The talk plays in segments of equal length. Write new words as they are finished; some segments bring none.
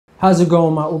How's it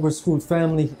going, my Uberscoot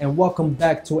family, and welcome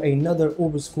back to another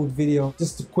Uberscoot video.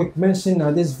 Just a quick mention,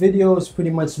 now this video is pretty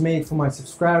much made for my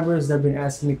subscribers that have been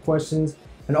asking me questions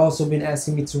and also been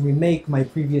asking me to remake my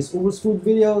previous Uberscoot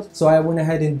videos. So I went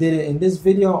ahead and did it in this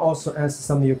video, also answer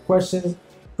some of your questions.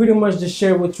 Pretty much just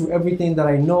share with you everything that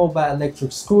I know about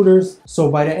electric scooters. So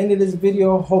by the end of this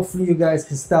video, hopefully you guys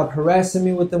can stop harassing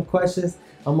me with them questions.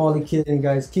 I'm only kidding,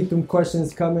 guys. Keep them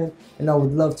questions coming and I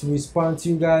would love to respond to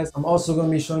you guys. I'm also going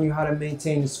to be showing you how to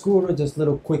maintain the scooter, just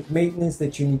little quick maintenance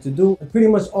that you need to do, and pretty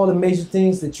much all the major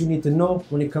things that you need to know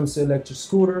when it comes to electric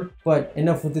scooter. But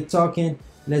enough with the talking,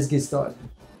 let's get started.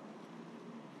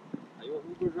 Are you an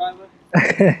Uber driver?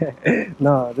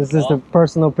 No, this is the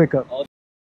personal pickup. Oh,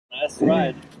 that's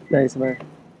right. Thanks, man.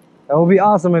 That would be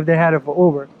awesome if they had it for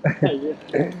Uber. Yeah.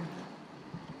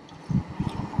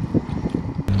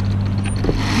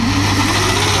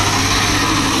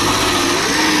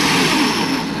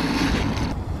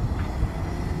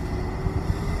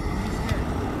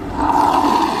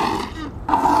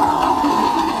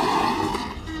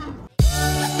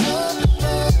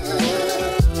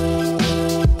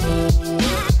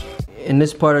 In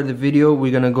this part of the video,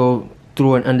 we're gonna go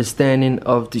through an understanding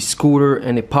of the scooter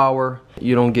and the power.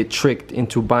 You don't get tricked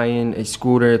into buying a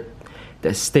scooter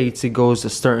that states it goes a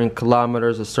certain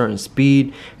kilometers, a certain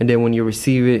speed, and then when you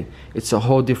receive it, it's a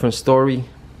whole different story.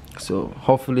 So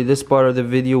hopefully this part of the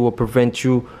video will prevent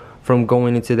you from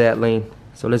going into that lane.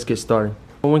 So let's get started.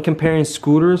 When comparing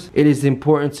scooters, it is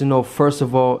important to know, first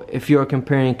of all, if you are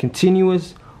comparing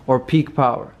continuous or peak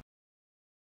power.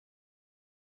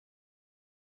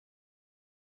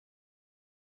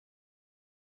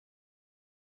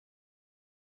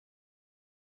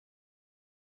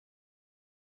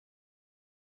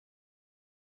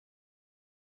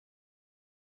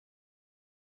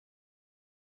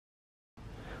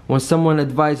 When someone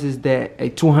advises that a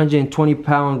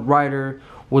 220-pound rider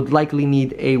would likely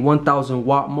need a 1000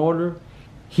 watt motor,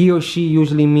 he or she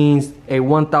usually means a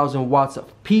 1000 watts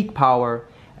of peak power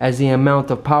as the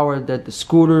amount of power that the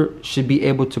scooter should be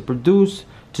able to produce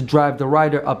to drive the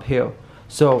rider uphill.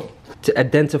 So to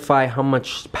identify how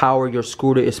much power your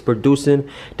scooter is producing,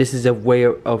 this is a way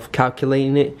of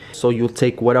calculating it. So you'll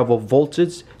take whatever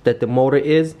voltage that the motor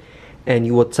is and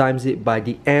you will times it by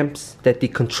the amps that the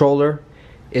controller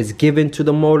is given to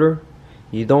the motor.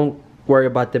 You don't worry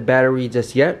about the battery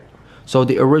just yet. So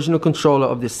the original controller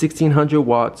of the 1600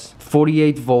 watts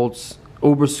 48 volts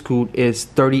Uberscoot is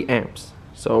 30 amps.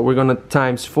 So we're gonna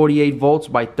times 48 volts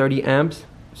by 30 amps.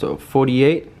 So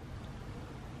 48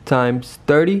 times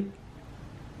 30,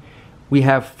 we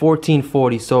have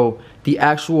 1440. So the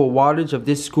actual wattage of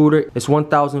this scooter is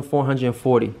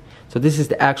 1440. So this is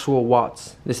the actual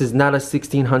watts. This is not a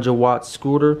 1600 watt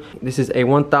scooter. This is a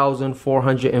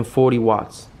 1440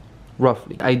 watts,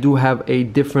 roughly. I do have a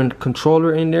different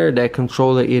controller in there. That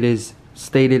controller, it is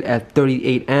stated at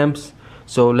 38 amps.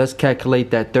 So let's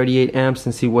calculate that 38 amps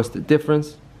and see what's the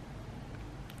difference.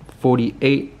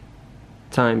 48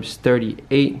 times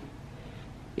 38,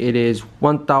 it is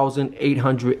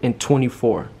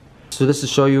 1824. So this to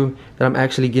show you that I'm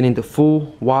actually getting the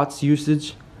full watts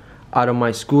usage out of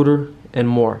my scooter and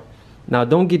more. Now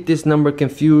don't get this number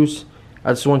confused.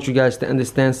 I just want you guys to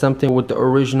understand something. With the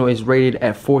original is rated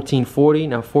at 1440.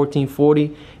 Now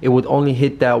 1440, it would only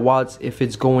hit that watts if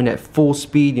it's going at full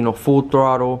speed, you know, full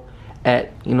throttle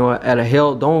at, you know, at a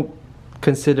hill. Don't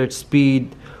consider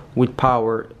speed with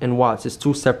power and watts. It's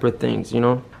two separate things, you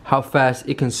know. How fast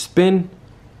it can spin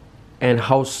and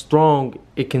how strong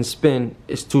it can spin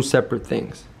is two separate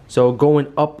things. So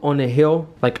going up on a hill,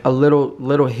 like a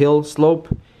little hill slope,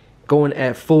 going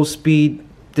at full speed,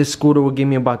 this scooter will give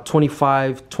me about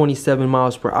 25-27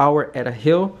 miles per hour at a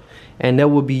hill, and that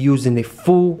will be using the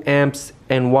full amps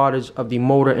and wattage of the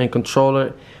motor and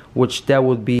controller, which that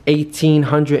would be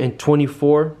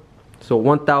 1824. So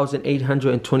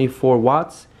 1824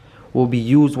 watts will be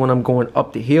used when I'm going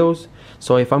up the hills.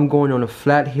 So if I'm going on a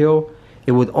flat hill,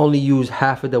 it would only use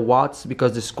half of the watts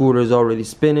because the scooter is already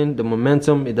spinning, the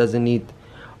momentum, it doesn't need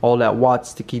all that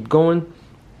watts to keep going.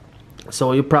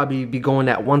 So you'll probably be going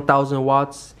at 1000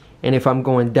 watts, and if I'm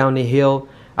going down the hill,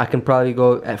 I can probably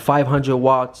go at 500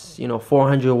 watts, you know,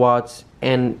 400 watts,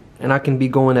 and I can be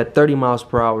going at 30 miles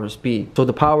per hour speed. So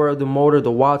the power of the motor,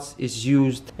 the watts, is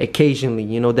used occasionally.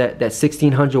 You know, that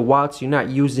 1600 watts, you're not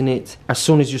using it as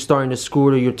soon as you're starting the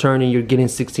scooter, you're turning, you're getting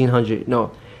 1600. No,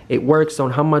 it works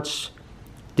on how much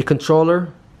the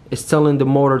controller is telling the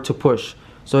motor to push.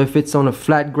 So if it's on a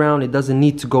flat ground, it doesn't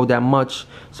need to go that much.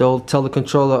 So it'll tell the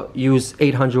controller, use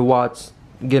 800 watts,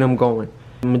 get them going.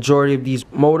 The majority of these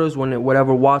motors,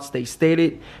 whatever watts they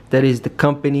stated, that is the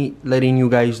company letting you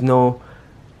guys know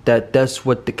that's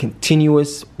what the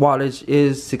continuous wattage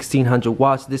is, 1600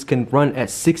 watts. This can run at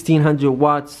 1600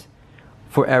 watts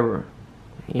forever,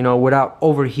 you know, without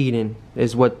overheating,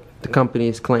 is what the company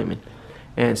is claiming.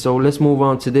 And so let's move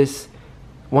on to this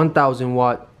 1000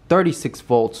 watt 36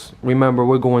 volts. Remember,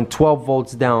 we're going 12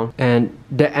 volts down, and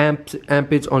the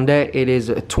ampage on that, it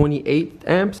is 28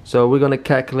 amps. So we're gonna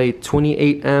calculate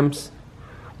 28 amps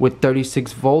with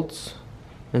 36 volts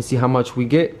and see how much we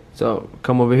get. So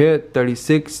come over here,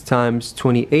 36 times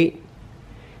 28,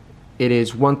 it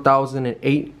is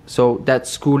 1008. So that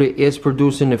scooter is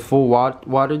producing a full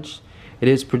wattage. It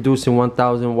is producing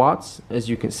 1000 watts, as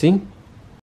you can see.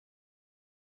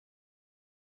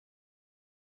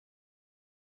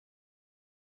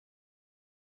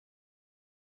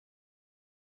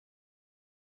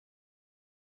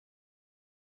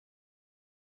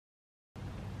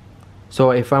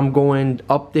 So if I'm going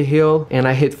up the hill and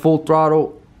I hit full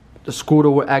throttle, the scooter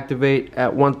will activate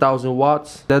at 1000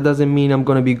 watts. That doesn't mean I'm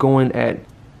gonna be going at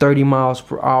 30 miles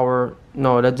per hour.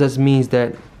 No, that just means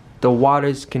that the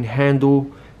wattage can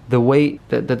handle the weight,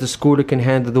 that the scooter can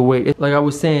handle the weight. Like I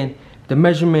was saying, the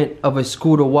measurement of a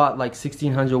scooter watt, like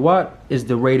 1600 watt, is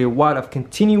the rated watt of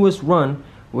continuous run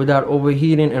without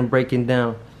overheating and breaking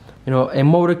down. You know, a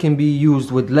motor can be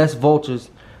used with less voltage.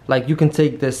 Like you can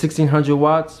take the 1600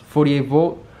 watts, 48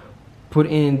 volt, put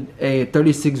in a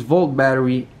 36 volt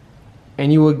battery,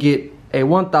 and you will get a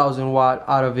 1000 watt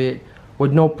out of it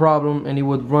with no problem, and it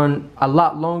would run a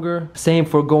lot longer. Same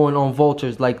for going on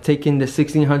voltage, like taking the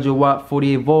 1600 watt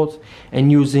 48 volts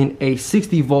and using a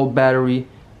 60 volt battery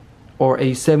or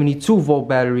a 72 volt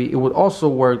battery, it would also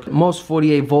work. Most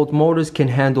 48 volt motors can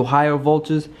handle higher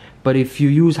voltages, but if you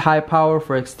use high power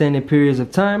for extended periods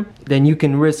of time, then you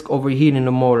can risk overheating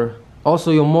the motor.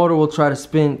 Also, your motor will try to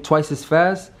spin twice as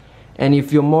fast, and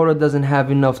if your motor doesn't have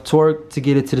enough torque to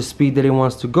get it to the speed that it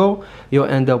wants to go, you'll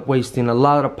end up wasting a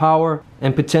lot of power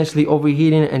and potentially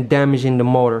overheating and damaging the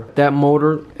motor. That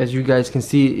motor, as you guys can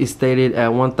see, is stated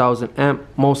at 1000 amp.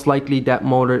 Most likely that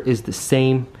motor is the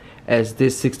same as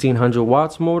this 1600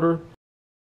 watts motor.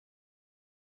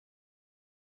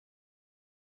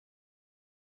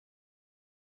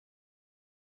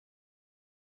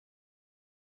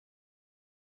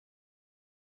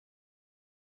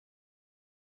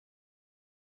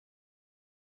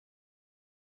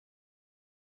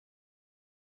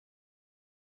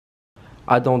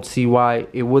 I don't see why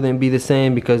it wouldn't be the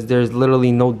same, because there's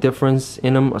literally no difference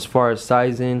in them as far as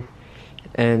sizing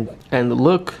and the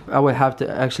look. I would have to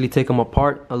actually take them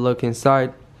apart and look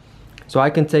inside. So I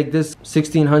can take this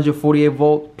 1648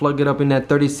 volt, plug it up in that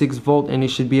 36 volt, and it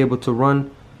should be able to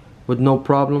run with no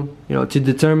problem. You know, to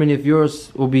determine if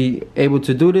yours will be able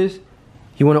to do this,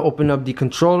 you want to open up the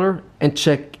controller and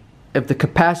check if the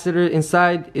capacitor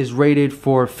inside is rated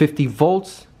for 50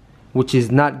 volts, which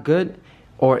is not good,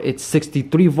 or it's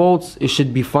 63 volts. It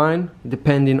should be fine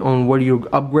depending on what you're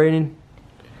upgrading.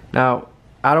 Now,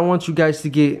 I don't want you guys to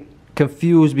get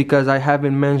confused, because I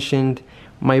haven't mentioned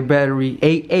my battery.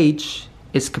 AH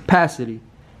is capacity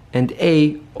and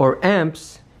A, or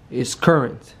amps, is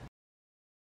current.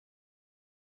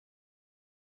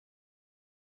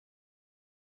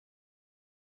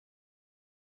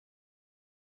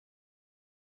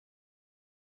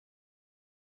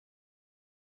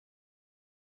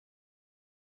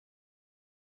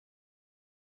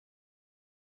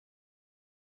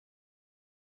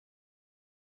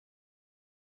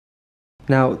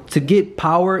 Now, to get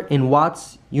power in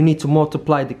watts, you need to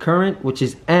multiply the current, which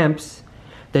is amps,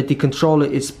 that the controller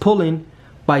is pulling,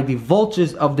 by the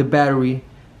voltage of the battery.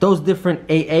 Those different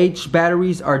AH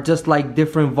batteries are just like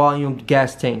different volume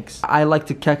gas tanks. I like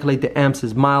to calculate the amps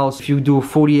as miles. If you do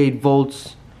 48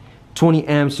 volts, 20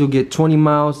 amps, you'll get 20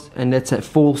 miles, and that's at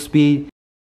full speed.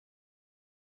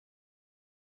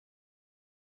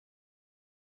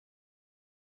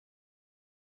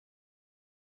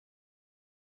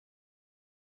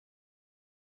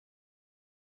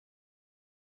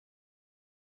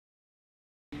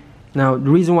 Now, the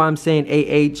reason why I'm saying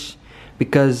AH,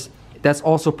 because that's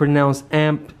also pronounced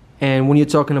amp, and when you're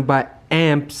talking about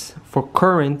amps for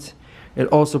current, it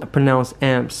also pronounced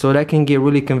amps, so that can get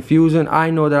really confusing. I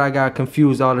know that I got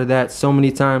confused out of that so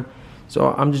many times,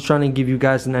 so I'm just trying to give you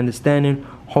guys an understanding.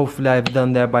 Hopefully I've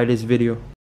done that by this video.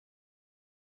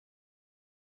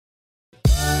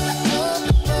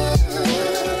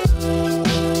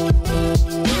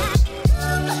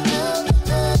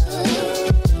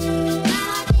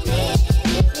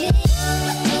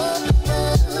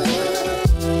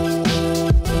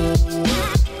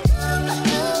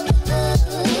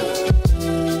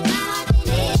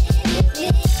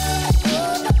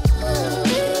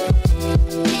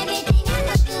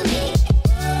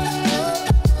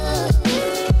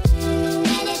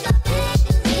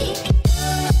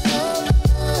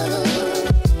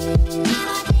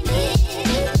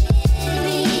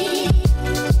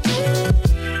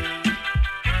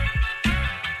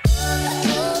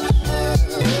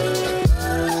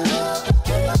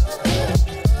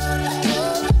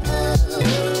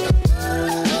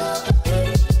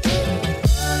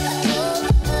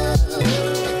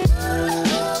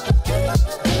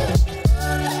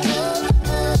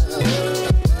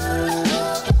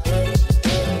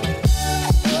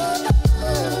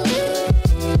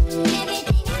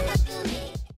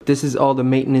 this is all the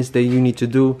maintenance that you need to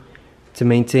do to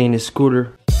maintain a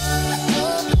scooter.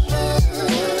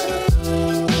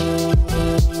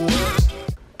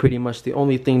 Pretty much the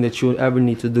only thing that you'll ever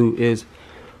need to do is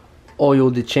oil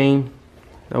the chain.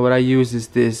 Now what I use is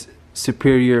this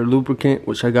Superior lubricant,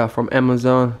 which I got from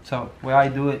Amazon. So where I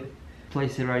do it,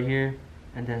 place it right here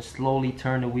and then slowly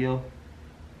turn the wheel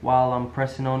while I'm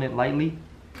pressing on it lightly.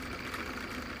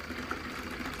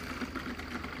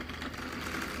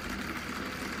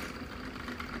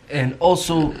 And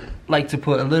also like to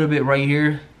put a little bit right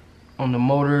here on the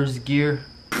motor's gear.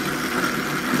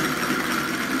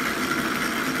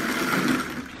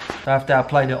 After I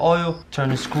apply the oil, turn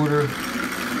the scooter,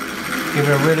 give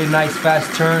it a really nice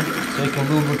fast turn so it can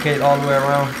lubricate all the way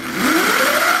around.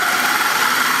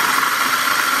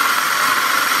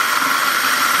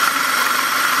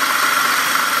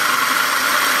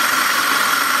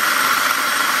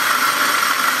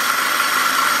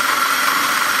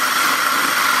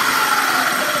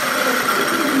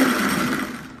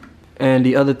 And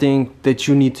the other thing that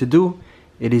you need to do,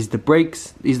 it is the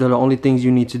brakes. These are the only things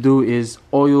you need to do is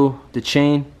oil the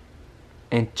chain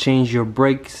and change your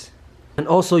brakes. And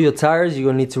also your tires, you're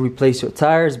gonna need to replace your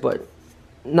tires, but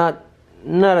not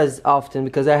as often,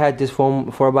 because I had this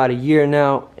for about a year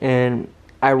now and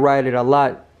I ride it a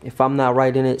lot. If I'm not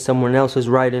riding it, someone else is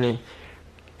riding it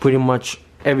pretty much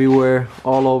everywhere,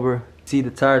 all over. See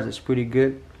the tires, it's pretty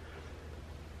good.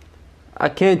 I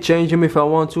can't change them if I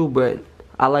want to, but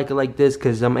I like it like this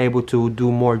because I'm able to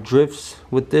do more drifts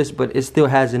with this, but it still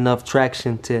has enough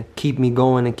traction to keep me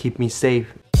going and keep me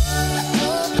safe.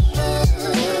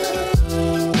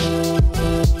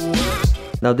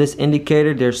 Now this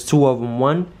indicator, there's two of them.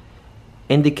 One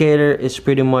indicator is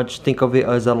pretty much, think of it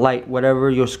as a light.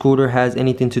 Whatever your scooter has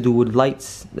anything to do with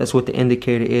lights, that's what the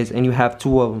indicator is. And you have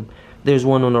two of them. There's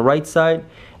one on the right side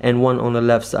and one on the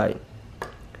left side.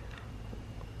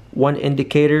 One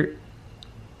indicator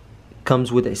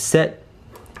comes with a set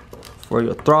for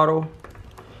your throttle.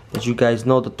 As you guys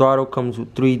know, the throttle comes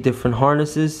with 3 different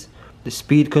harnesses. The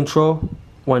speed control,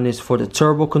 one is for the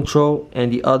turbo control,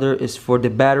 and the other is for the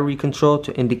battery control,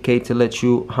 to indicate, to let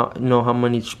you know how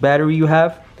much battery you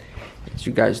have. As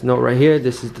you guys know, right here,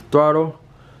 this is the throttle.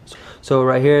 So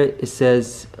right here it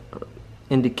says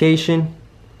indication,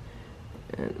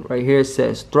 and right here it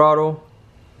says throttle,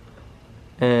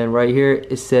 and right here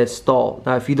it says stall.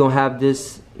 Now if you don't have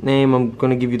this name, I'm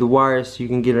gonna give you the wires so you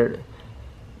can get it,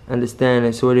 understand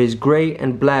it. So it is gray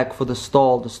and black for the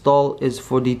stall. The stall is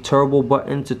for the turbo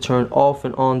button to turn off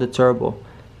and on the turbo,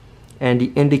 and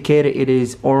the indicator, it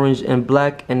is orange and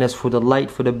black, and that's for the light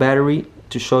for the battery,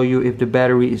 to show you if the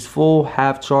battery is full,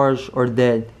 half charged, or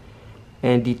dead.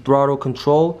 And the throttle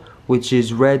control, which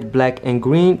is red, black, and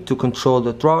green, to control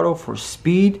the throttle for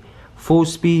speed, full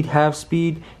speed, half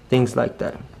speed, things like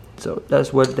that. So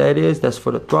that's what that is. That's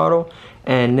for the throttle.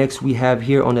 And next we have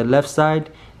here on the left side,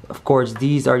 of course,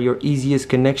 these are your easiest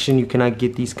connection. You cannot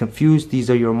get these confused. These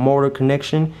are your motor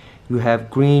connection. You have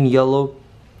green, yellow,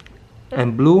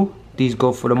 and blue. These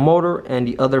go for the motor, and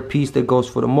the other piece that goes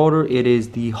for the motor, it is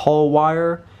the hall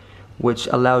wire, which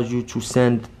allows you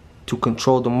to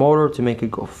control the motor, to make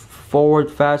it go forward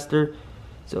faster.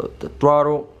 So the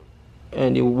throttle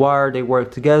and the wire, they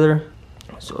work together.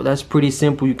 So that's pretty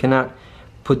simple. You cannot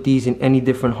put these in any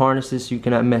different harnesses, so you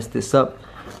cannot mess this up.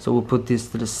 So we'll put this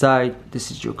to the side. This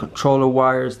is your controller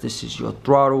wires, this is your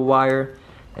throttle wire,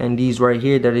 and these right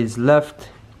here that is left,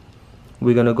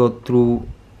 we're gonna go through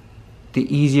the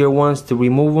easier ones to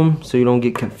remove them so you don't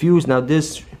get confused. Now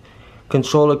this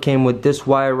controller came with this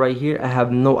wire right here. I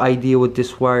have no idea what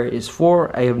this wire is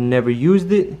for. I have never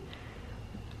used it.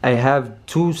 I have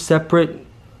 2 separate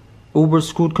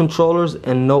Uberscoot controllers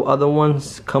and no other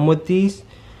ones come with these.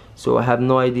 So I have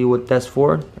no idea what that's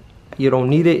for. You don't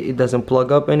need it. It doesn't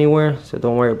plug up anywhere, so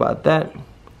don't worry about that.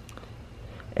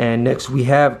 And next we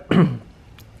have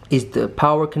is the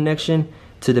power connection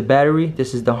to the battery.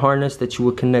 This is the harness that you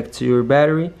would connect to your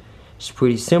battery. It's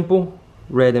pretty simple,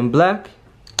 red and black.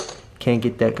 Can't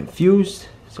get that confused.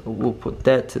 So we'll put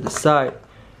that to the side.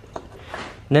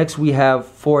 Next we have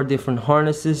 4 different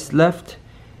harnesses left.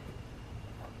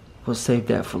 We'll save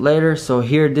that for later. So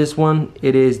here, this one,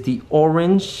 it is the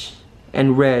orange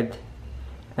and red,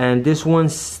 and this one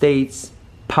states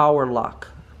power lock.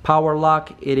 Power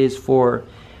lock, it is for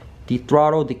the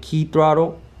throttle, the key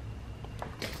throttle.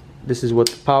 This is what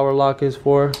the power lock is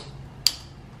for.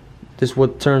 This is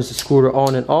what turns the scooter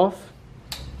on and off.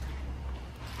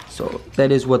 So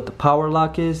that is what the power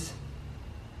lock is.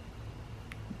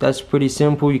 That's pretty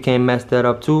simple. You can't mess that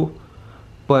up too.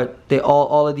 But they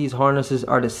all of these harnesses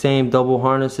are the same double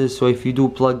harnesses. So if you do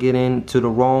plug it in to the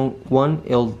wrong one,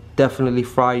 it'll definitely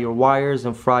fry your wires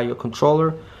and fry your controller.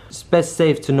 It's best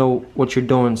safe to know what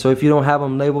you're doing. So if you don't have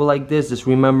them labeled like this, just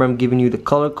remember I'm giving you the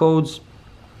color codes.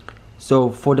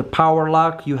 So for the power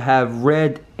lock, you have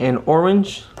red and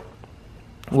orange.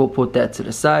 We'll put that to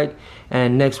the side.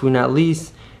 And next but not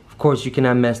least, of course you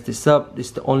cannot mess this up. This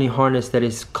is the only harness that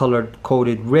is color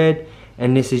coded red.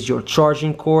 And this is your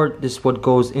charging cord. This is what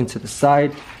goes into the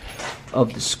side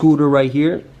of the scooter right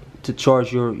here to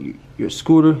charge your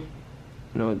scooter.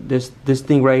 You know, this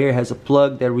thing right here has a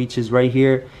plug that reaches right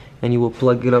here, and you will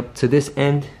plug it up to this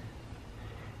end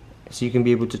so you can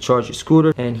be able to charge your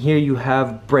scooter. And here you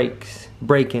have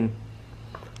braking.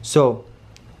 So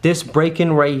this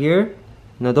braking right here,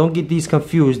 now don't get these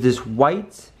confused. This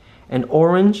white and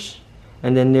orange,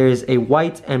 and then there is a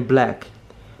white and black.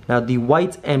 Now the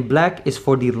white and black is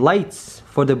for the lights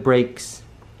for the brakes,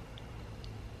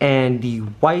 and the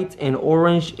white and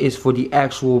orange is for the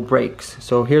actual brakes.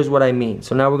 So here's what I mean.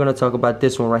 So now we're gonna talk about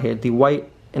this one right here, the white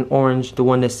and orange, the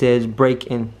one that says brake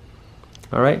in.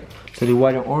 All right, so the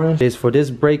white and orange is for this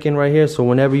brake in right here. So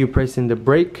whenever you're pressing the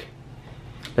brake,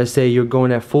 let's say you're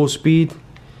going at full speed,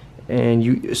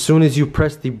 and as soon as you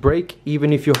press the brake,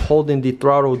 even if you're holding the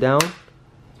throttle down,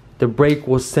 the brake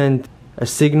will send a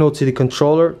signal to the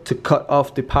controller to cut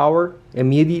off the power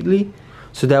immediately.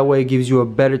 So that way it gives you a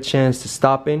better chance to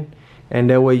stopping, and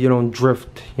that way you don't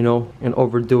drift, you know, and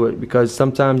overdo it. Because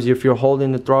sometimes if you're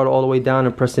holding the throttle all the way down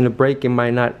and pressing the brake, it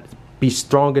might not be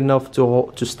strong enough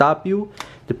to stop you,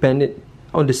 depending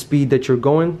on the speed that you're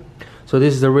going. So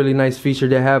this is a really nice feature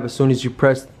they have. As soon as you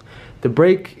press the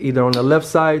brake, either on the left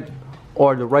side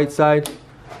or the right side,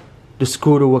 the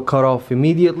scooter will cut off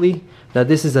immediately. Now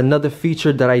this is another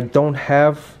feature that I don't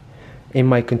have in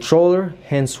my controller,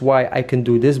 hence why I can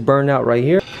do this burnout right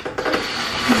here.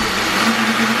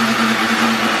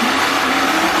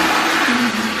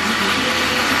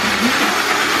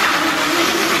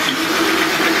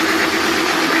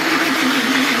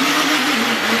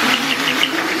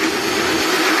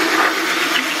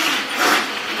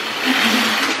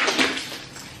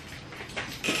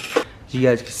 As you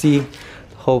guys can see,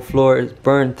 the whole floor is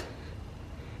burnt.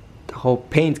 The whole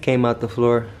paint came out the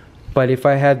floor. But if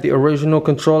I had the original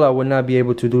controller, I would not be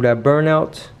able to do that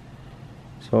burnout.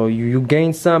 So you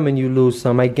gain some and you lose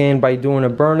some. I gained by doing a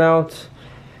burnout,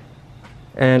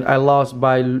 and I lost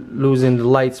by losing the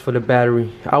lights for the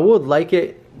battery. I would like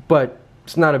it, but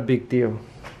it's not a big deal.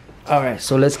 Alright,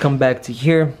 so let's come back to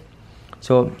here.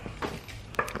 So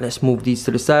let's move these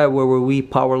to the side. Where were we?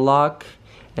 Power lock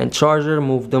and charger,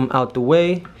 move them out the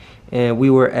way. And we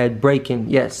were at braking.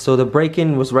 Yes, so the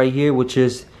braking was right here, which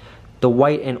is the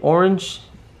white and orange,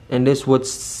 and this what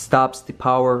stops the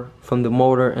power from the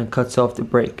motor and cuts off the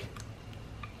brake.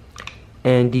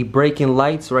 And the braking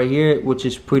lights right here, which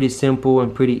is pretty simple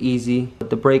and pretty easy.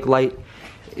 The brake light,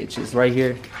 it's just right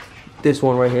here, this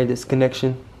one right here, this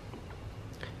connection.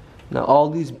 Now all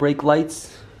these brake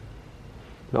lights,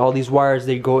 all these wires,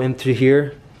 they go into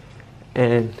here,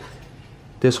 and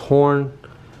this horn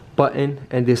button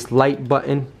and this light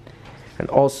button, and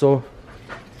also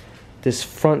this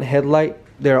front headlight,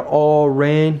 they're all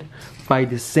ran by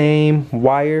the same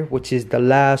wire, which is the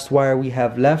last wire we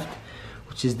have left,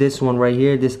 which is this one right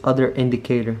here, this other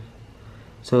indicator.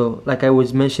 So like I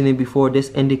was mentioning before, this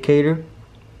indicator,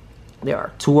 there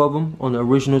are two of them on the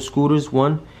original scooters.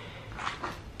 One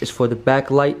is for the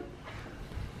back light,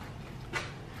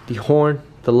 the horn,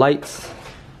 the lights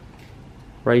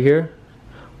right here.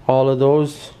 All of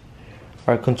those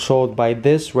are controlled by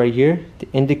this right here, the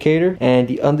indicator. And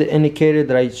the other indicator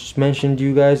that I just mentioned to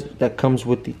you guys, that comes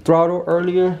with the throttle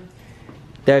earlier,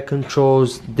 that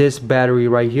controls this battery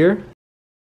right here,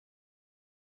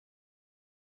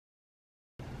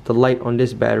 the light on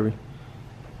this battery.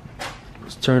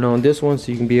 Let's turn on this one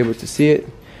so you can be able to see it.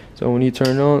 So when you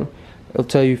turn on, it'll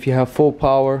tell you if you have full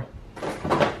power,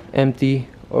 empty,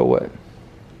 or what.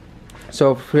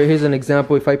 So here's an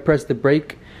example. If I press the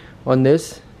brake on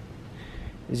this,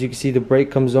 as you can see, the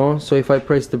brake comes on. So if I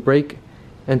press the brake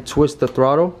and twist the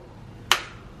throttle,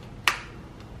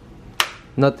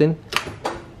 nothing.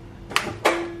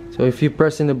 So if you're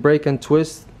pressing the brake and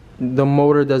twist, the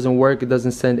motor doesn't work, it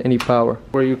doesn't send any power.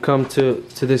 Where you come to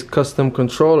this custom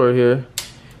controller here,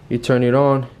 you turn it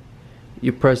on,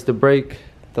 you press the brake,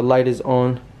 the light is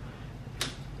on.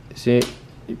 See,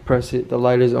 you press it, the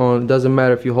light is on. It doesn't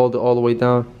matter if you hold it all the way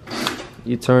down,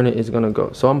 you turn it, it's gonna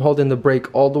go. So I'm holding the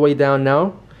brake all the way down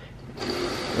now,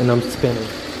 and I'm spinning.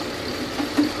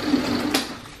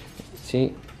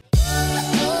 See?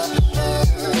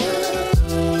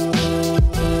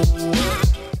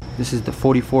 This is the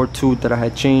 44 tooth that I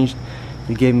had changed.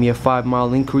 It gave me a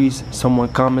 5-mile increase. Someone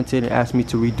commented and asked me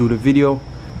to redo the video.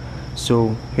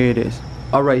 So here it is.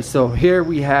 Alright, so here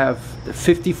we have the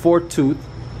 54 tooth.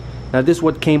 Now this is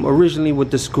what came originally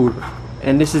with the scooter,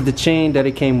 and this is the chain that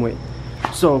it came with.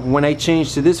 So when I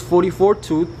changed to this 44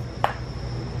 tooth,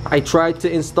 I tried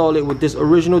to install it with this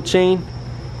original chain.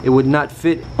 It would not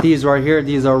fit. These right here,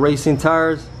 these are racing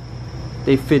tires.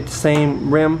 They fit the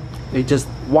same rim, they just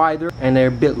wider and they're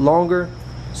a bit longer.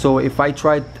 So if I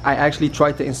actually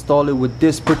tried to install it with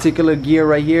this particular gear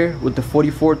right here with the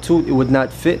 44 tooth, it would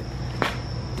not fit.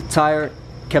 The tire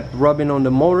kept rubbing on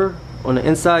the motor on the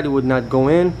inside, it would not go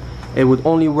in. It would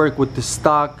only work with the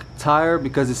stock tire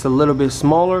because it's a little bit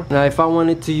smaller. Now if I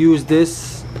wanted to use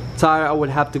this tire, I would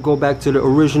have to go back to the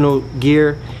original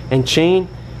gear and chain.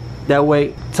 That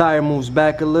way tire moves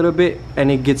back a little bit and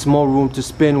it gets more room to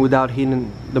spin without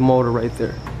hitting the motor right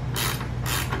there.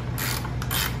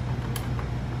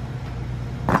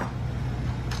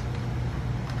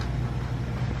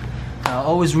 Now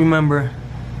always remember,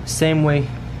 same way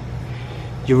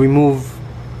you remove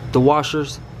the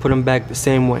washers, put them back the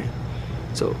same way.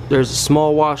 So there's a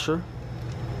small washer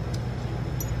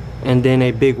and then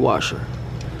a big washer,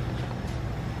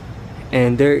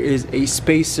 and there is a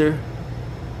spacer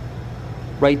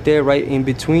right there, right in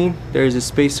between. There is a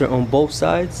spacer on both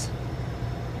sides.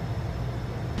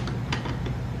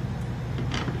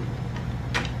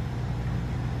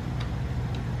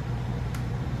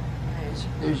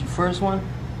 There's your first one.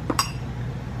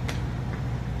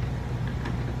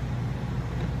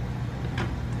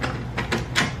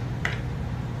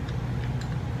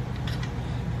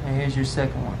 And here's your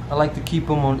second one. I like to keep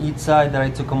them on each side that I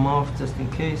took them off just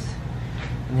in case.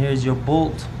 And here's your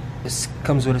bolt. This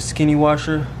comes with a skinny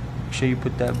washer. Make sure you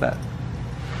put that back.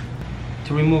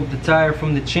 To remove the tire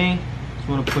from the chain, just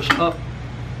want to push up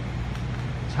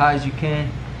as high as you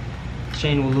can. The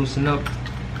chain will loosen up.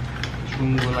 Just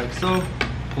remove it like so.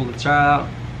 Pull the tire out.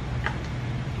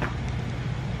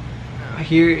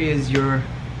 Here is your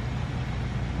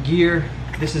gear.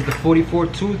 This is the 44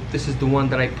 tooth. This is the one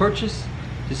that I purchased.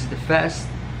 This is the fast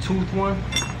tooth one.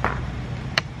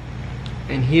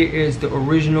 And here is the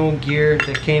original gear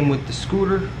that came with the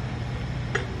scooter.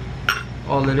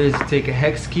 All it is take a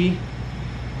hex key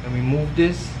and remove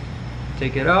this,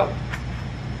 take it out,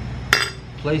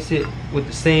 place it with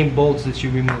the same bolts that you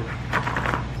removed.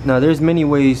 Now there's many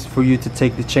ways for you to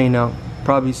take the chain out.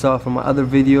 Probably saw from my other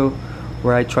video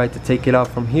where I tried to take it out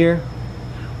from here,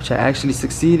 which I actually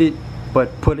succeeded,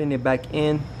 but putting it back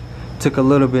in took a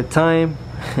little bit of time.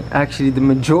 Actually the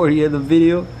majority of the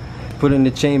video, putting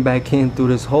the chain back in through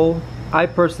this hole. I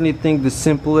personally think the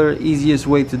simpler, easiest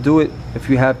way to do it, if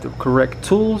you have the correct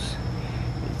tools,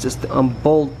 it's just to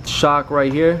unbolt shock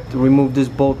right here, to remove this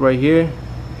bolt right here.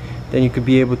 Then you could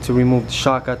be able to remove the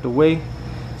shock out the way.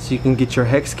 So you can get your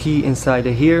hex key inside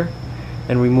of here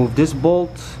and remove this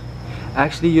bolt.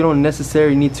 Actually, you don't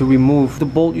necessarily need to remove the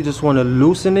bolt, you just want to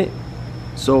loosen it.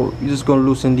 So you're just going to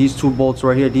loosen these two bolts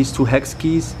right here, these two hex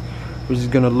keys. We're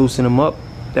just going to loosen them up.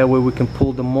 That way we can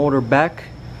pull the motor back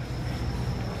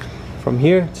from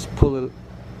here. Just pull it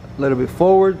a little bit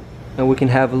forward and we can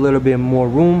have a little bit more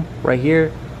room right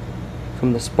here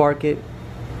from the sprocket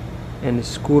and the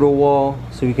scooter wall,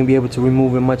 so you can be able to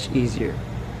remove it much easier.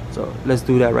 So let's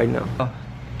do that right now.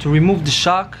 To remove the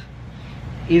shock,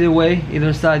 either way,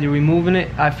 either side you're removing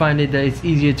it, I find it that it's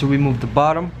easier to remove the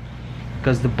bottom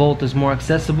because the bolt is more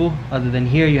accessible. Other than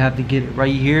here, you have to get it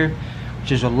right here,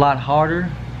 which is a lot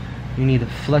harder. You need a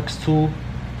flex tool,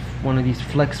 one of these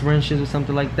flex wrenches or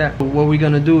something like that. But what we're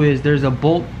gonna do is, there's a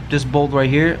bolt, this bolt right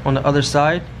here on the other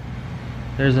side.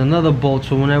 There's another bolt,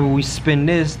 so whenever we spin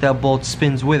this, that bolt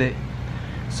spins with it.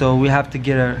 So we have to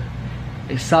get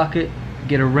a socket,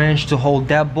 get a wrench to hold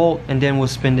that bolt, and then we'll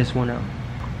spin this one out.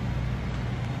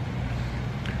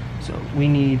 So we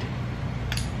need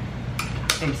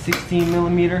a 16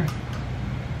 millimeter.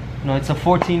 No, it's a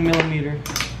 14 millimeter.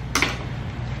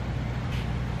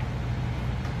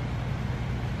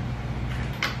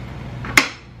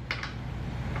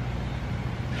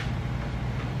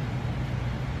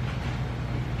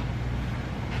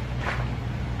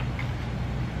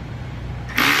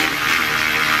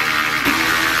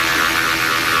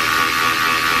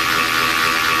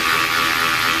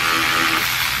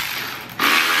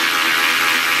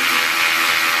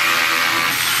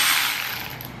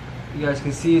 You guys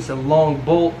can see it's a long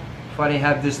bolt. If I didn't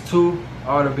have this tool,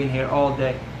 I would have been here all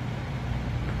day.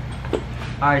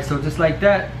 Alright, so just like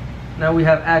that, now we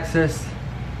have access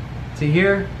to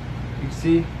here. You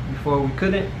see, before we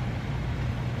couldn't.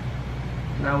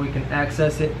 Now we can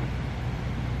access it.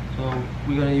 So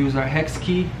we're gonna use our hex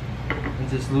key and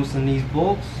just loosen these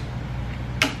bolts.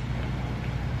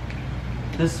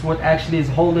 This is what actually is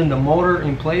holding the motor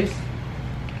in place.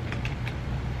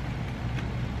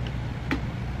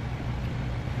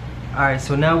 Alright,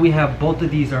 so now we have both of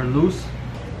these are loose.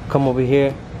 Come over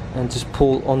here and just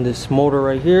pull on this motor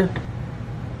right here.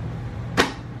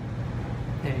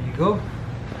 There you go.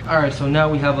 Alright, so now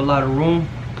we have a lot of room.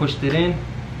 Pushed it in.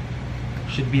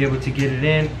 Should be able to get it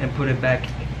in and put it back.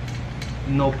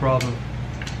 No problem.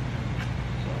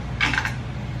 So,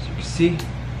 as you can see,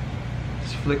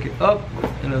 just flick it up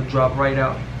and it'll drop right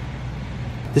out.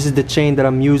 This is the chain that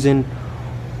I'm using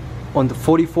on the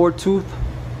 44 tooth.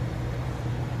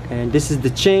 And this is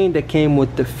the chain that came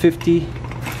with the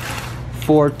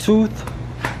 54 tooth.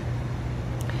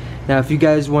 Now if you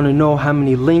guys want to know how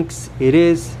many links it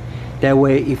is, that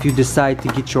way if you decide to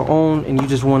get your own and you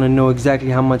just want to know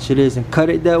exactly how much it is and cut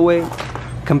it that way,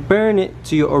 comparing it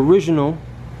to your original,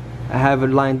 I have it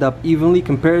lined up evenly.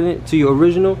 Comparing it to your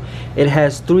original, it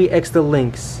has 3 extra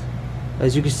links.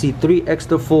 As you can see, 3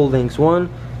 extra full links, 1,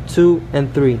 2,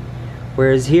 and 3.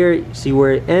 Whereas here, see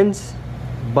where it ends,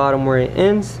 bottom where it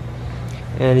ends,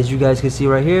 and as you guys can see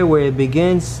right here where it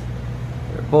begins,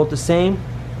 they're both the same.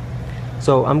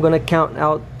 So I'm gonna count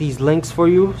out these links for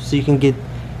you so you can get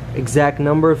exact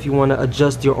number if you want to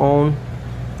adjust your own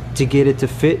to get it to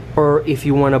fit, or if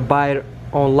you want to buy it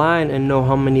online and know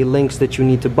how many links that you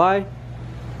need to buy.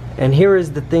 And here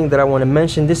is the thing that I want to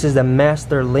mention. This is a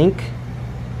master link.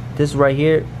 This right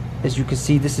here, as you can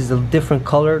see, this is a different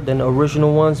color than the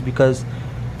original ones because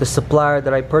the supplier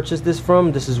that I purchased this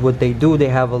from, this is what they do. They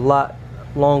have a lot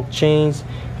long chains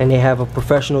and they have a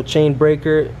professional chain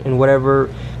breaker, and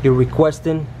whatever you're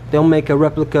requesting, they'll make a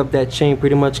replica of that chain,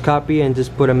 pretty much copy, and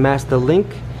just put a master link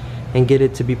and get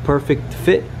it to be perfect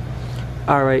fit.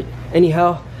 Alright,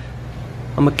 anyhow,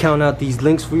 I'm gonna count out these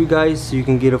links for you guys so you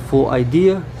can get a full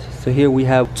idea. So here we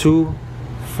have 2,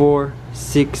 4,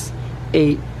 6,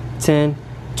 8, 10,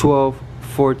 12,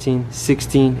 14,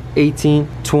 16, 18,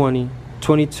 20,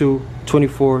 22,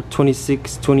 24,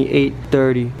 26, 28,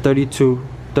 30, 32,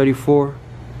 34,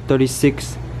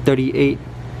 36, 38,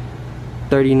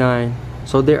 39.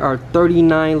 So there are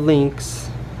 39 links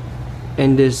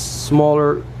in this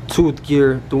smaller tooth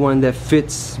gear, the one that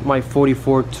fits my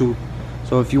 44 tooth.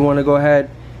 So if you want to go ahead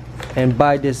and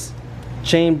buy this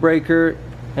chain breaker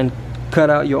and cut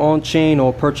out your own chain,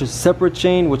 or purchase separate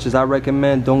chain, which is I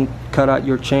recommend, don't cut out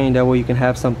your chain, that way you can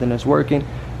have something that's working.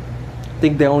 I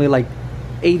think they're only like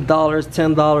 $8,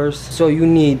 $10, so you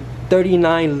need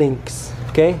 39 links.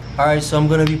 Okay, all right, so I'm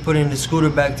gonna be putting the scooter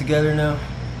back together now.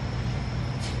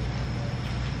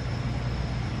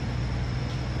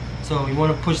 So you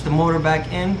want to push the motor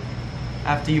back in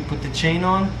after you put the chain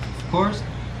on, of course.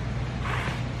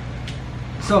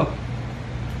 So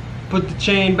put the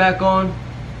chain back on.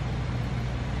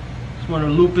 Just want to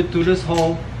loop it through this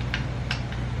hole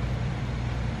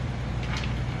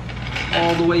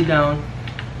all the way down,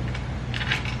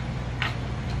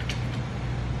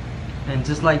 and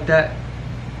just like that,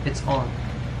 it's on.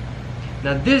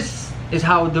 Now this is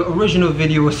how the original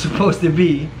video was supposed to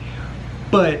be,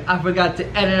 but I forgot to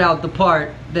edit out the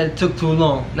part that took too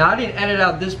long. Now I didn't edit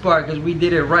out this part because we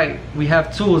did it right. We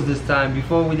have tools this time.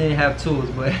 Before we didn't have tools,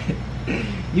 but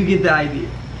you get the idea.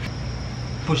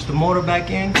 Push the motor back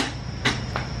in.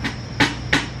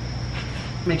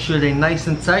 Make sure they're nice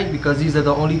and tight because these are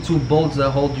the only 2 bolts that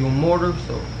hold your motor.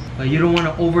 So you don't want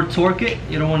to over torque it.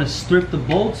 You don't want to strip the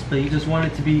bolts, but you just want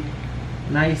it to be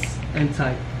nice and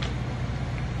tight.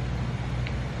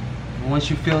 And once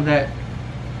you feel that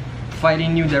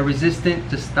fighting you, that resistant,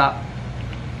 just stop.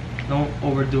 Don't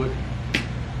overdo it.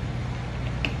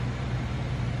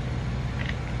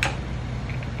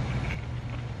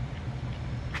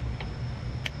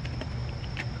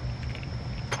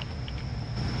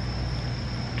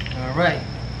 Alright.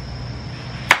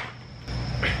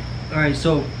 Alright,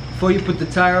 so before you put the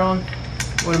tire on,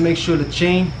 you want to make sure the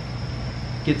chain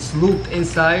gets looped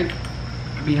inside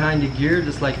behind the gear,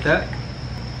 just like that.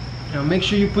 Now make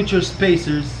sure you put your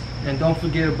spacers, and don't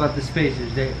forget about the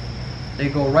spacers. They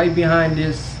go right behind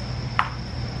this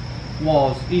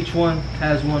walls. Each one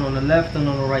has one on the left and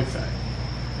on the right side.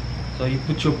 So you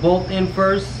put your bolt in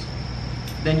first,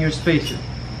 then your spacer.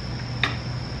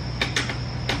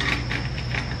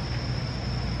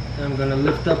 And I'm gonna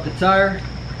lift up the tire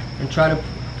and try to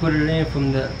put it in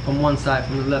from one side,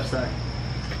 from the left side.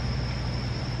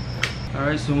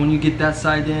 Alright, so when you get that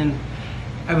side in,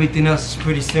 everything else is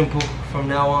pretty simple from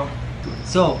now on.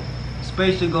 So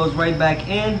spacer goes right back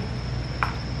in,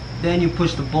 then you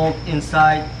push the bolt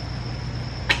inside,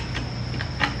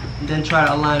 and then try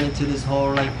to align it to this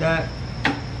hole like that.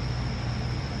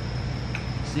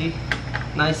 See,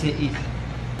 nice and easy.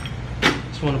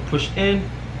 Just want to push in,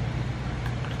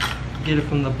 get it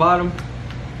from the bottom,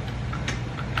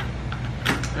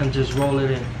 and just roll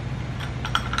it in.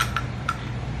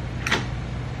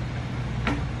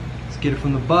 get it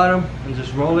from the bottom and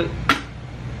just roll it.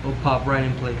 It'll pop right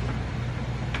in place.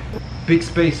 Big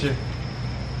spacer.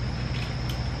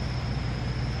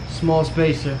 Small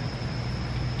spacer.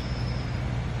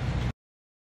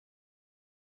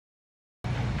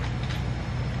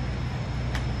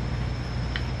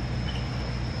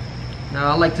 Now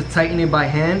I like to tighten it by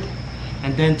hand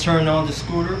and then turn on the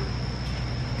scooter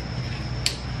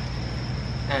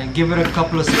and give it a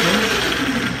couple of spins.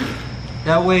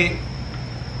 That way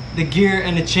the gear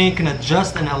and the chain can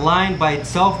adjust and align by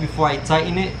itself before I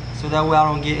tighten it, so that way I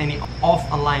don't get any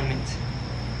off alignment.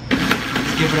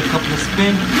 Just give it a couple of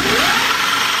spins.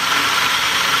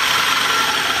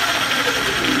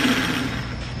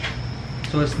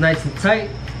 So it's nice and tight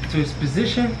to its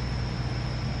position.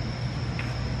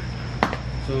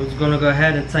 So it's gonna go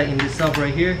ahead and tighten this up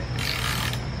right here.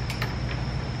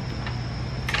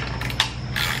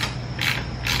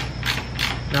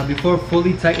 Now before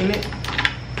fully tightening it,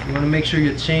 you wanna make sure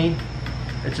your chain,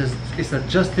 it's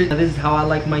adjusted. Now this is how I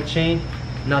like my chain.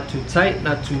 Not too tight,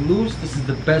 not too loose. This is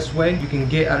the best way you can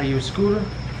get out of your scooter.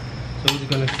 So we're just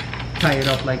gonna tie it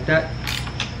up like that.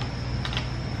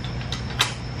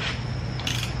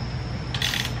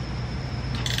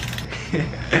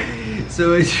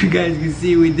 So as you guys can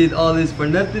see, we did all this for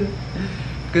nothing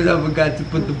because I forgot to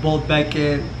put the bolt back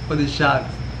in for the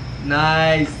shocks.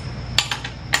 Nice.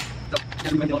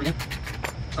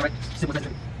 Alright, simple as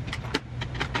that.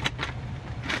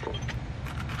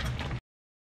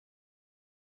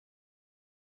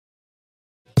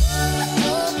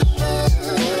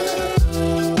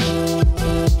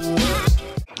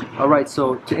 Alright,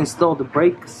 so to install the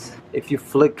brakes, if you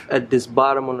flick at this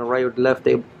bottom on the right or the left,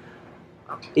 they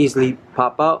easily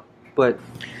pop out. But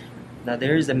now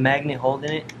there is a magnet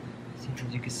holding it.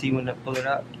 As you can see, when I pull it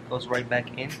out, it goes right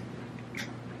back in.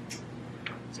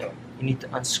 So you need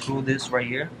to unscrew this right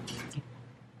here.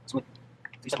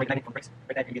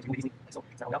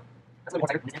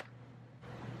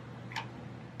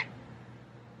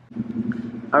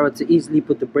 Alright, to easily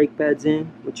put the brake pads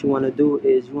in, what you want to do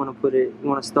is you want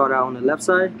to start out on the left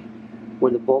side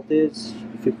where the bolt is.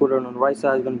 If you put it on the right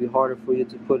side, it's going to be harder for you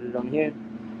to put it on here.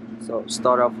 So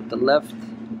start off with the left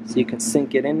so you can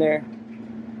sink it in there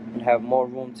and have more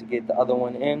room to get the other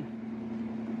one in.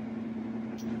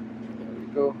 There we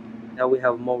go. Now we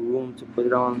have more room to put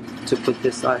it on, to put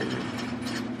this side in.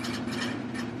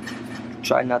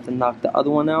 Try not to knock the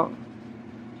other one out.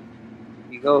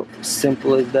 There you go.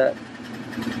 Simple as that.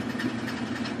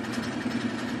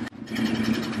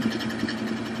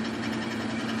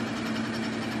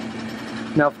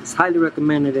 Now it's highly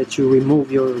recommended that you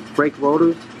remove your brake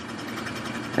rotors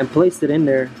and place it in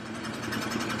there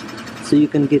so you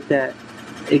can get that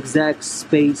exact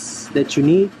space that you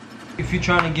need. If you're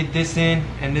trying to get this in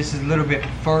and this is a little bit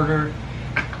further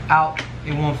out,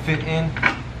 it won't fit in.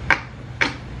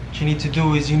 What you need to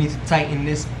do is you need to tighten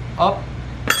this up.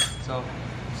 So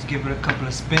just give it a couple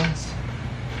of spins.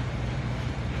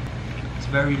 It's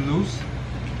very loose.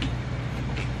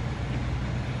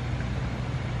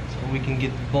 So we can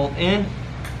get the bolt in.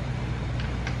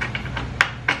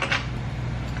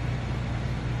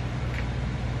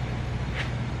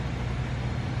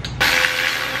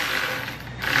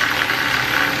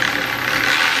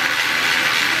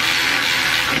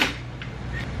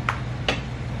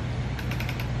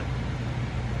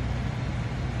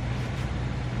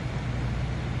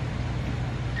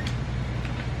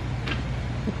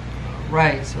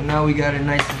 Right, so now we got it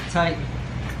nice and tight.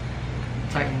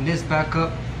 Tighten this back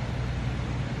up.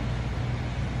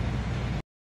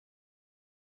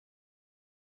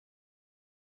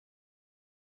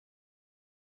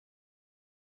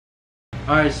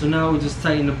 Alright, so now we'll just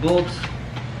tighten the bolts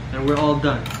and we're all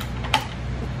done.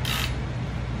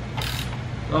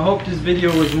 So I hope this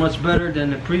video was much better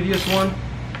than the previous one.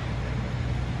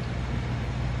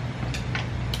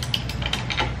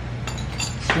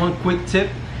 Just one quick tip.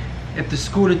 If the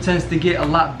scooter tends to get a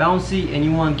lot bouncy and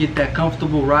you want to get that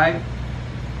comfortable ride,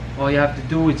 all you have to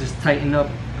do is just tighten up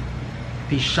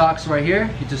these shocks right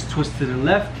here. You just twist to the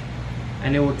left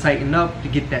and it will tighten up to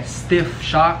get that stiff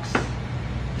shocks.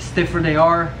 The stiffer they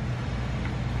are,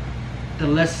 the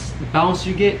less bounce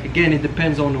you get. Again, it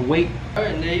depends on the weight.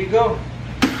 Alright, and there you go.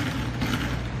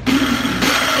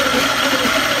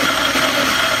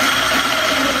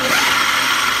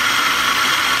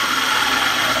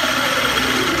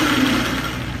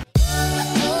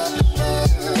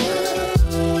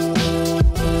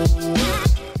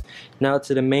 Now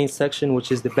to the main section,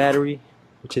 which is the battery,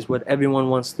 which is what everyone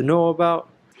wants to know about.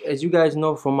 As you guys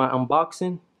know from my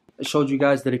unboxing, I showed you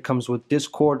guys that it comes with this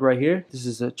cord right here. This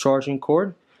is a charging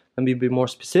cord. Let me be more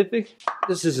specific.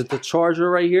 This is the charger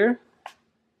right here.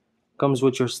 Comes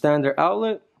with your standard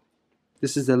outlet.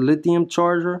 This is a lithium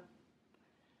charger.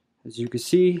 As you can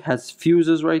see, has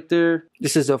fuses right there.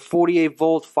 This is a 48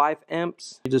 volt, 5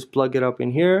 amps. You just plug it up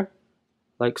in here,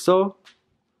 like so.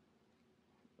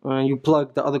 And you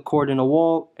plug the other cord in the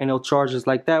wall, and it'll charge just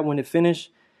like that. When it finishes,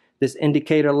 this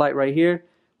indicator light right here,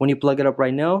 when you plug it up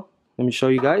right now, let me show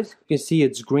you guys. You can see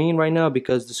it's green right now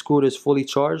because the scooter is fully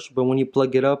charged. But when you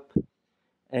plug it up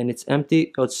and it's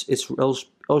empty,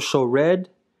 it'll show red.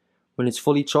 When it's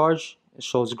fully charged, it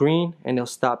shows green, and it'll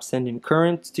stop sending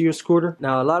current to your scooter.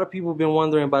 Now, a lot of people have been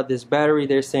wondering about this battery.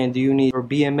 They're saying, do you need, or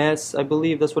BMS, I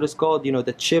believe that's what it's called, you know,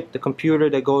 the chip, the computer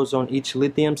that goes on each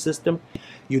lithium system.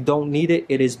 You don't need it.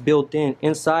 It is built in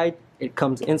inside. It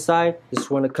comes inside.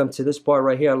 Just want to come to this part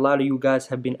right here. A lot of you guys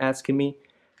have been asking me,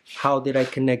 how did I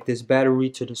connect this battery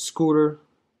to the scooter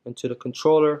and to the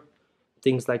controller?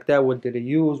 Things like that. What did it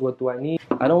use? What do I need?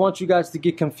 I don't want you guys to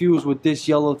get confused with this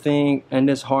yellow thing and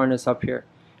this harness up here.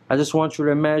 I just want you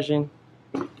to imagine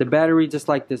the battery just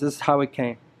like this. This is how it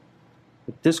came.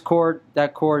 With this cord,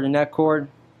 and that cord.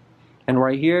 And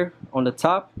right here on the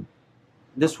top,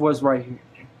 this was right here.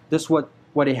 This what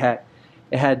it had.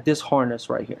 It had this harness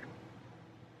right here.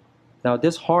 Now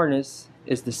this harness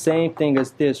is the same thing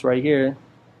as this right here,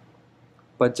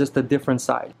 but just a different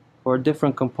side. Or a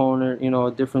different component, you know,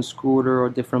 a different scooter or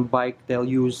different bike, they'll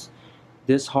use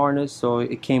this harness. So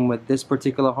it came with this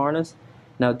particular harness.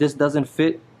 Now this doesn't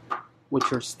fit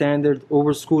with your standard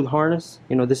Uberscoot harness.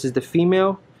 You know, this is the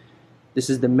female, this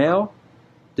is the male.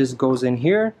 This goes in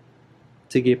here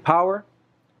to get power.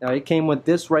 Now it came with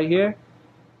this right here.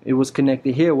 It was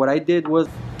connected here. What I did was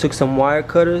took some wire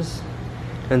cutters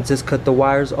and just cut the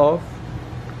wires off,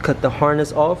 cut the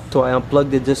harness off. So I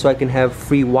unplugged it just so I can have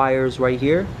free wires right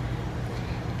here.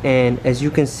 And as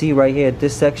you can see right here at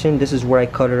this section, this is where I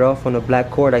cut it off on the black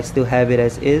cord. I still have it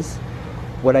as is.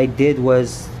 What I did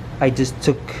was I just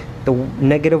took the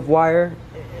negative wire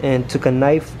and took a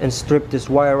knife and stripped this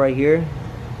wire right here.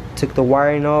 Took the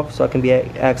wiring off so I can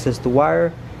access the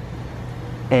wire,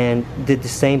 and did the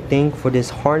same thing for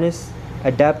this harness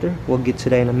adapter. We'll get to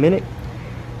that in a minute.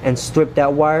 And stripped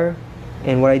that wire,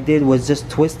 and what I did was just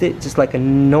twist it just like a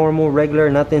normal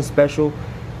regular, nothing special,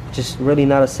 just really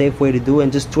not a safe way to do it,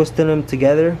 and just twisting them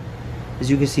together.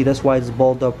 As you can see, that's why it's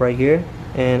balled up right here.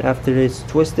 And after it's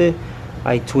twisted,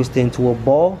 I twist it into a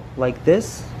ball like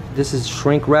this. This is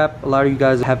shrink wrap. A lot of you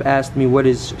guys have asked me what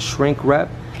is shrink wrap.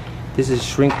 This is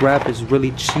shrink wrap. It's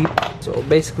really cheap. So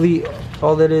basically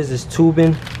all it is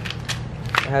tubing.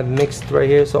 I have mixed right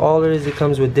here. So all it is, it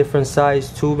comes with different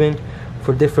size tubing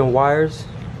for different wires.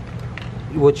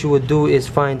 What you would do is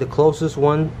find the closest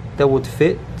one that would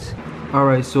fit.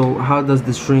 Alright, so how does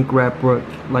the shrink wrap work?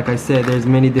 Like I said, there's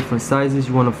many different sizes.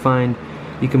 You want to find,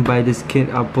 you can buy this kit.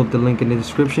 I'll put the link in the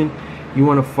description. You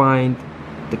want to find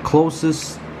the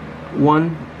closest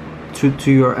one to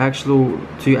your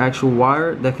actual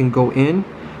wire that can go in,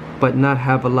 but not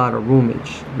have a lot of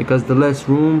roomage, because the less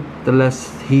room, the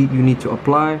less heat you need to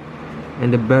apply,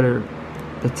 and the better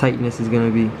the tightness is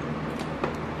going to be.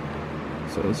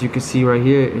 So as you can see right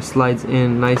here, it slides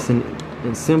in nice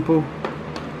and simple.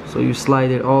 So you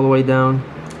slide it all the way down,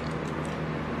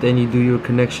 then you do your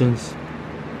connections.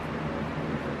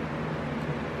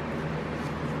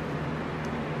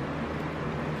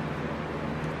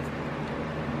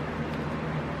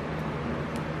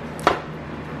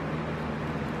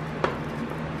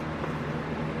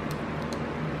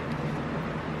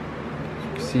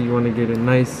 See, you want to get it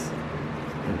nice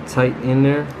and tight in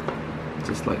there,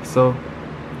 just like so.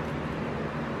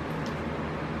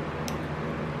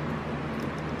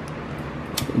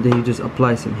 And then you just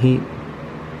apply some heat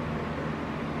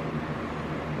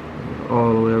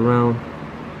all the way around.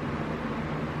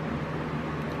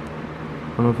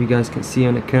 I don't know if you guys can see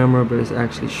on the camera, but it's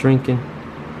actually shrinking.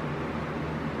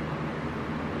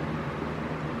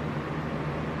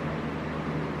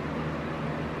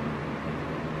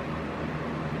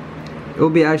 It will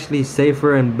be actually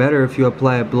safer and better if you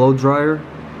apply a blow dryer,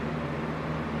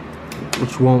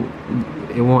 which won't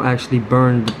actually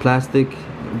burn the plastic.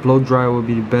 A blow dryer will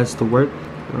be the best to work.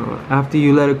 After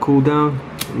you let it cool down,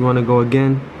 you want to go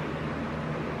again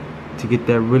to get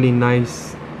that really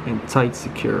nice and tight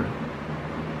secure.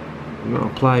 You're going to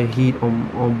apply heat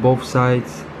on both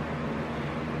sides.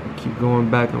 Keep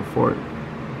going back and forth.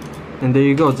 And there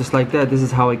you go, just like that. This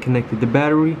is how I connected the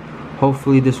battery.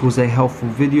 Hopefully this was a helpful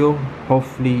video.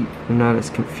 Hopefully you're not as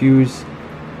confused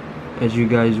as you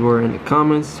guys were in the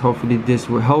comments. Hopefully this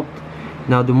will help.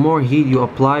 Now the more heat you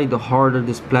apply, the harder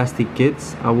this plastic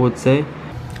gets, I would say.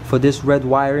 For this red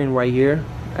wiring right here,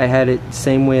 I had it the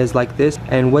same way as like this.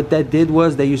 And what that did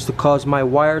was, they used to cause my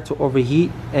wire to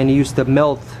overheat, and it used to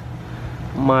melt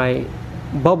my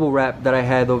bubble wrap that I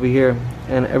had over here,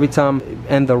 and every time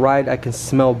I end the ride I can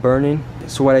smell burning.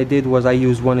 So what I did was I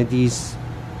used one of these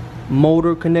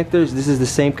motor connectors. This is the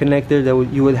same connector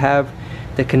that you would have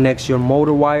that connects your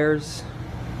motor wires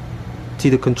to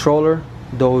the controller,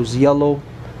 those yellow,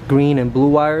 green and blue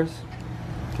wires.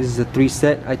 This is a 3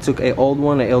 set. I took an old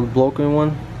one, an old broken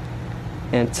one,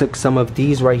 and took some of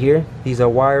these right here. These are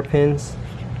wire pins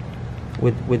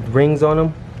with rings on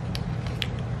them,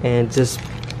 and just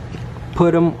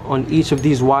put them on each of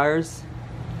these wires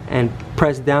and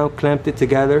press down, clamped it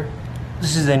together.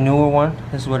 This is a newer one.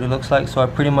 This is what it looks like. So I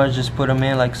pretty much just put them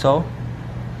in like so,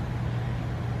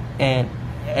 and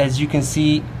as you can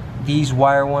see, these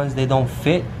wire ones, they don't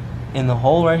fit in the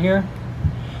hole right here,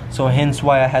 so hence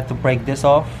why I had to break this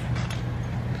off.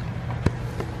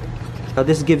 Now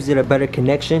this gives it a better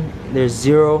connection. There's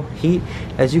zero heat.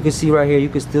 As you can see right here, you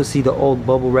can still see the old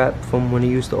bubble wrap from when it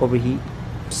used to overheat.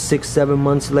 6-7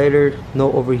 months later,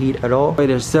 no overheat at all.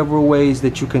 There's several ways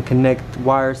that you can connect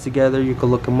wires together. You can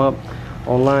look them up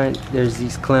online. There's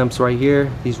these clamps right here,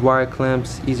 these wire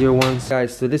clamps, easier ones.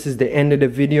 Guys, so this is the end of the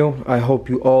video. I hope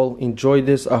you all enjoyed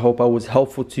this. I hope I was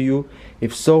helpful to you.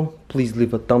 If so, please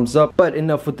leave a thumbs up. But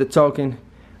enough with the talking.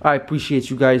 I appreciate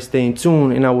you guys staying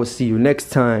tuned, and I will see you next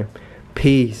time.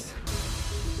 Peace.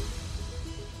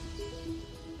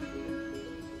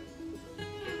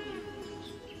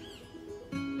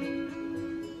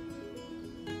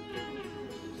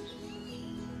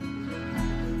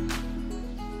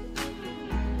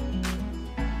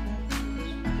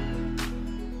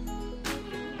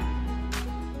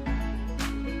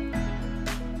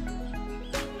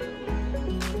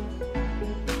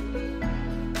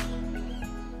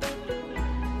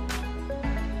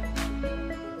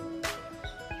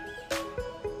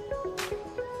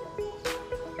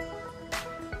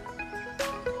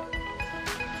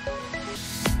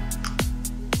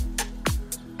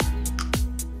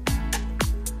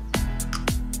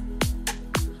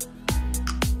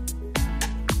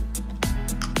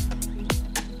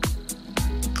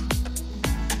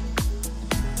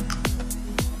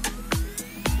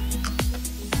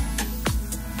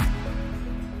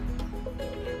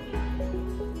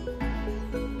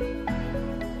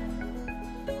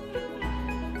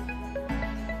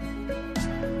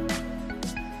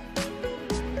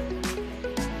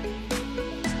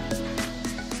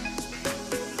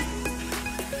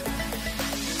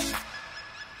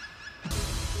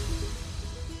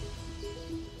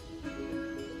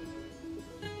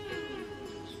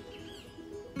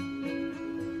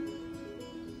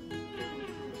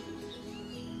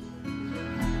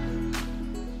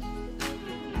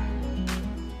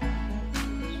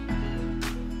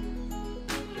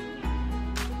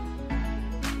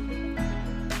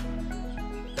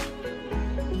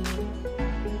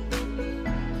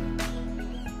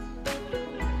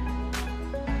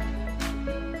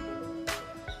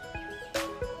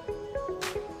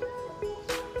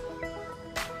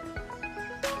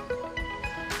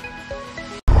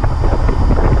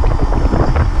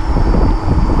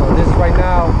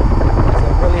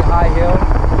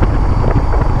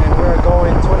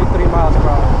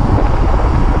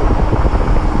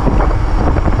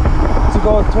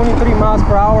 go 23 miles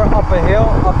per hour up a hill,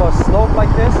 up a slope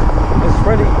like this, it's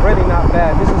really not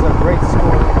bad. This is a great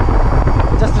scooter.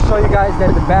 Just to show you guys that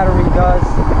the battery does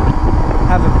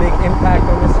have a big impact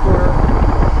on this scooter.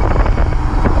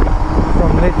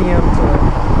 From lithium to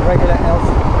regular from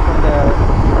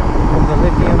the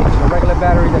lithium to the regular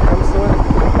battery that comes to it,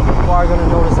 you are going to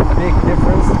notice a big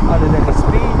difference other than the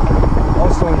speed.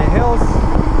 Also in the hills,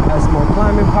 has more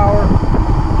climbing power.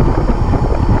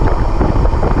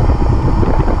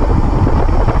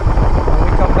 When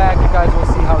we come back, you guys will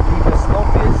see how deep the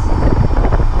slope is.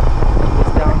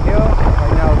 It's downhill.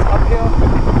 Right now it's uphill.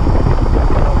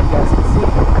 I hope you guys can see.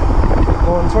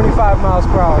 Going 25 miles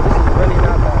per hour. This is really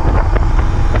not bad.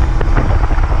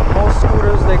 Most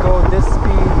scooters, they go this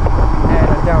speed and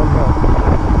a downhill.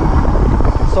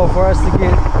 So for us to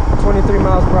get 23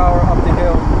 miles per hour up the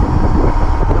hill,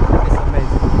 it's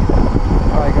amazing.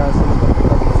 Alright guys, let's go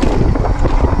pick up this speed.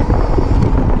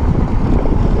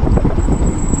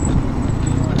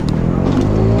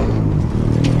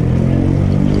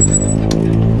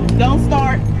 Don't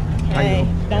start. Hey,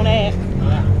 don't ask.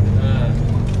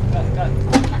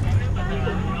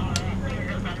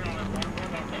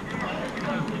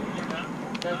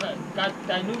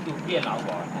 Cái nước dùng kia lão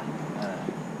bỏ.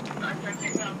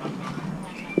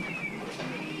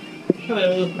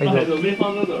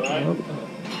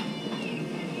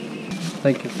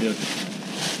 Thank you.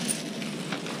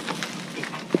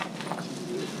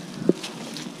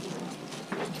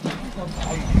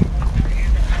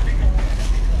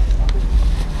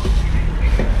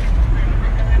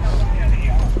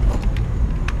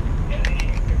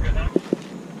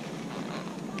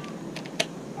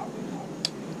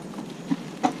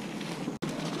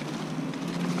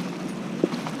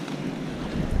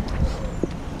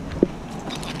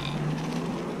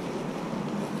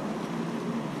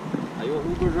 you an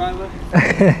Uber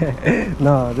driver?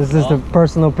 No, this is the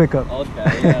personal pickup.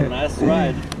 Okay, yeah, nice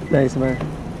ride. Thanks, man.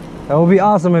 That would be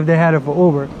awesome if they had it for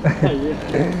Uber.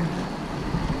 Yeah.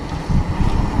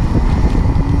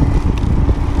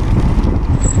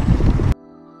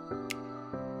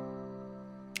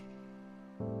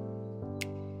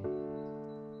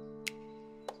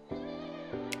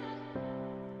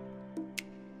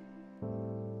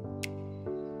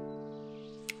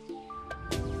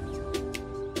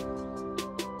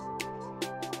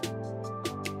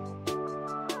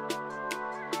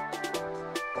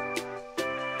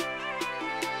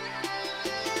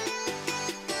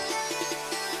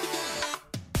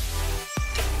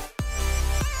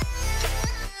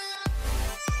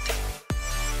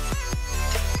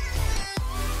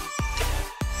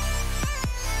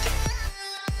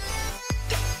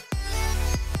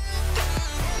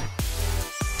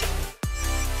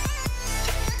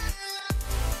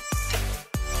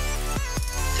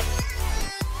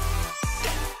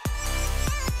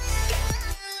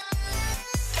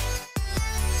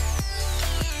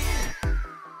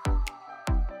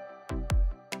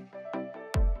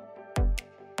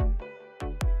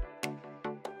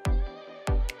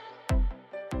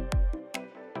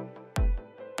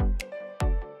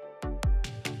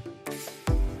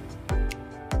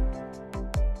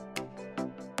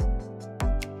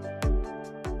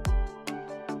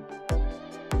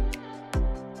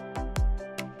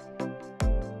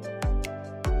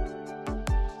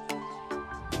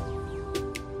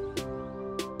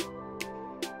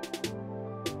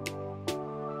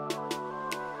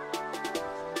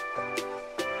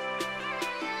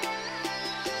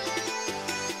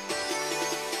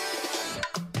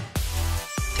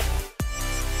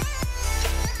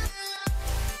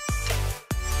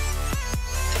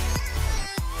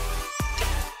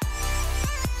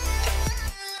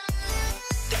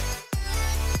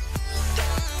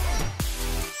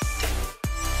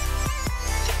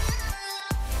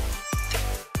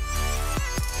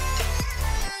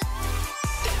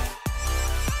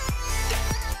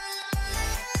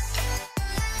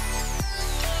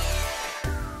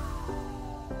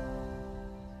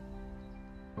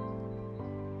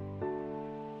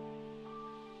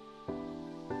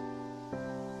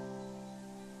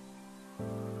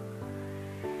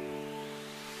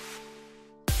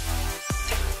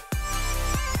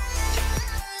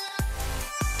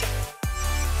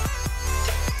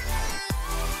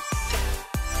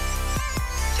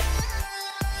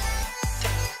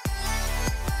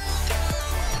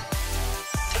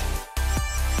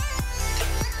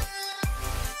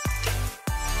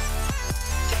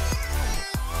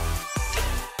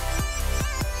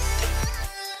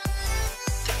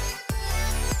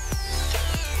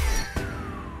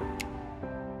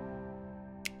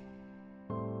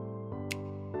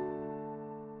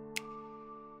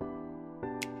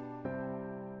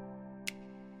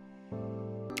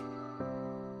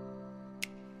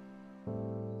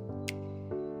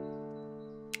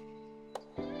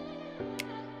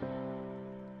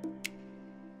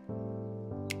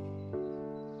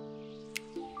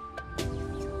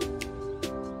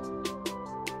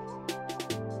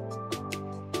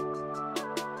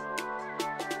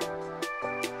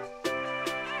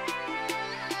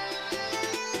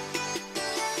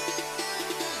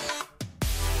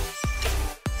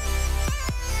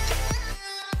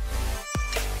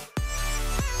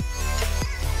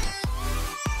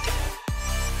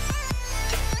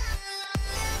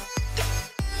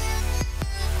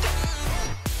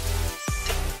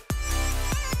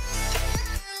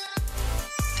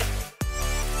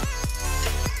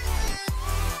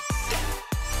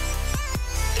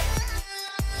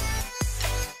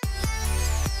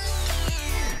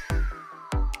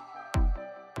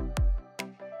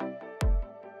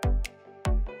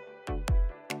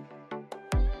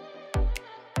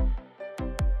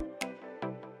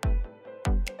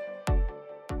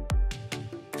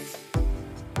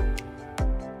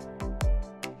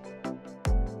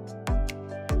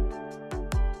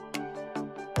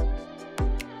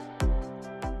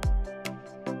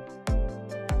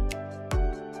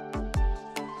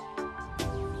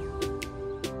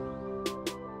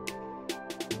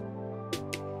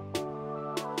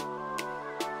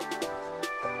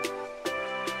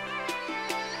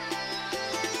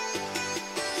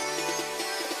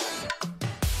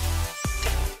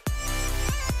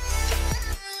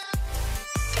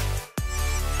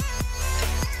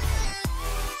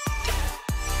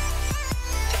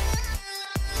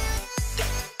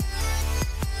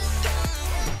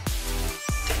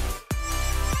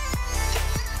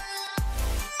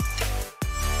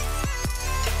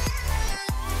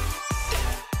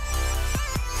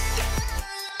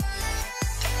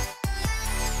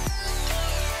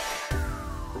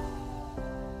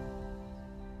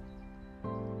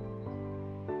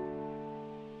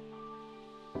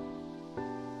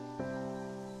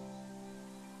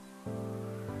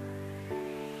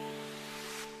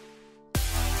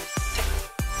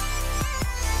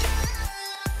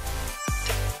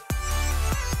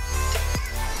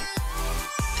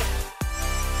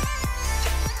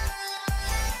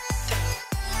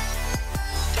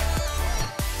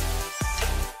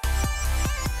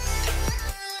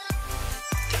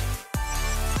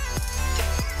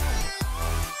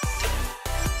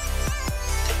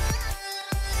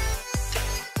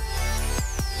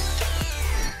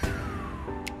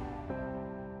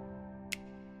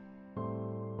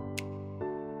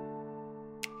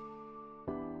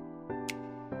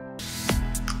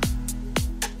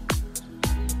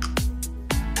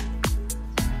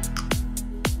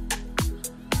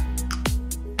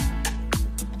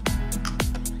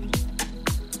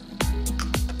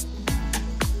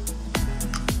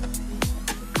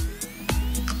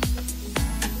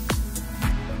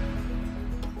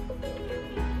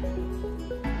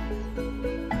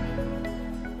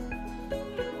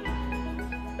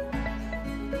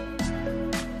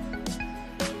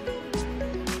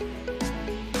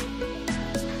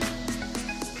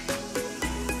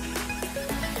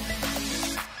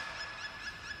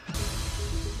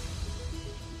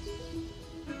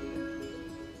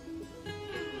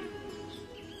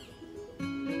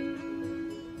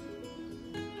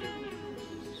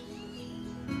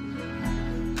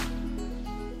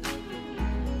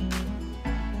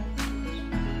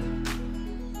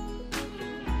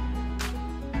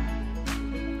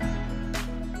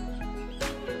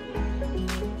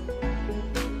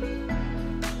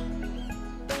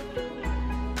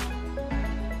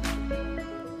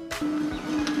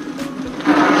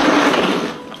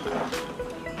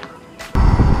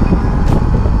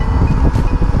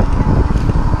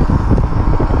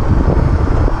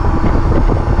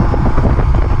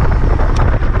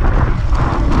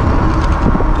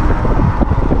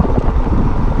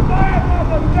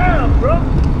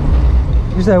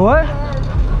 You say what?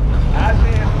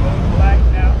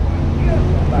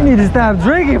 You need to stop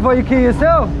drinking before you kill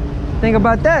yourself. Think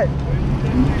about that.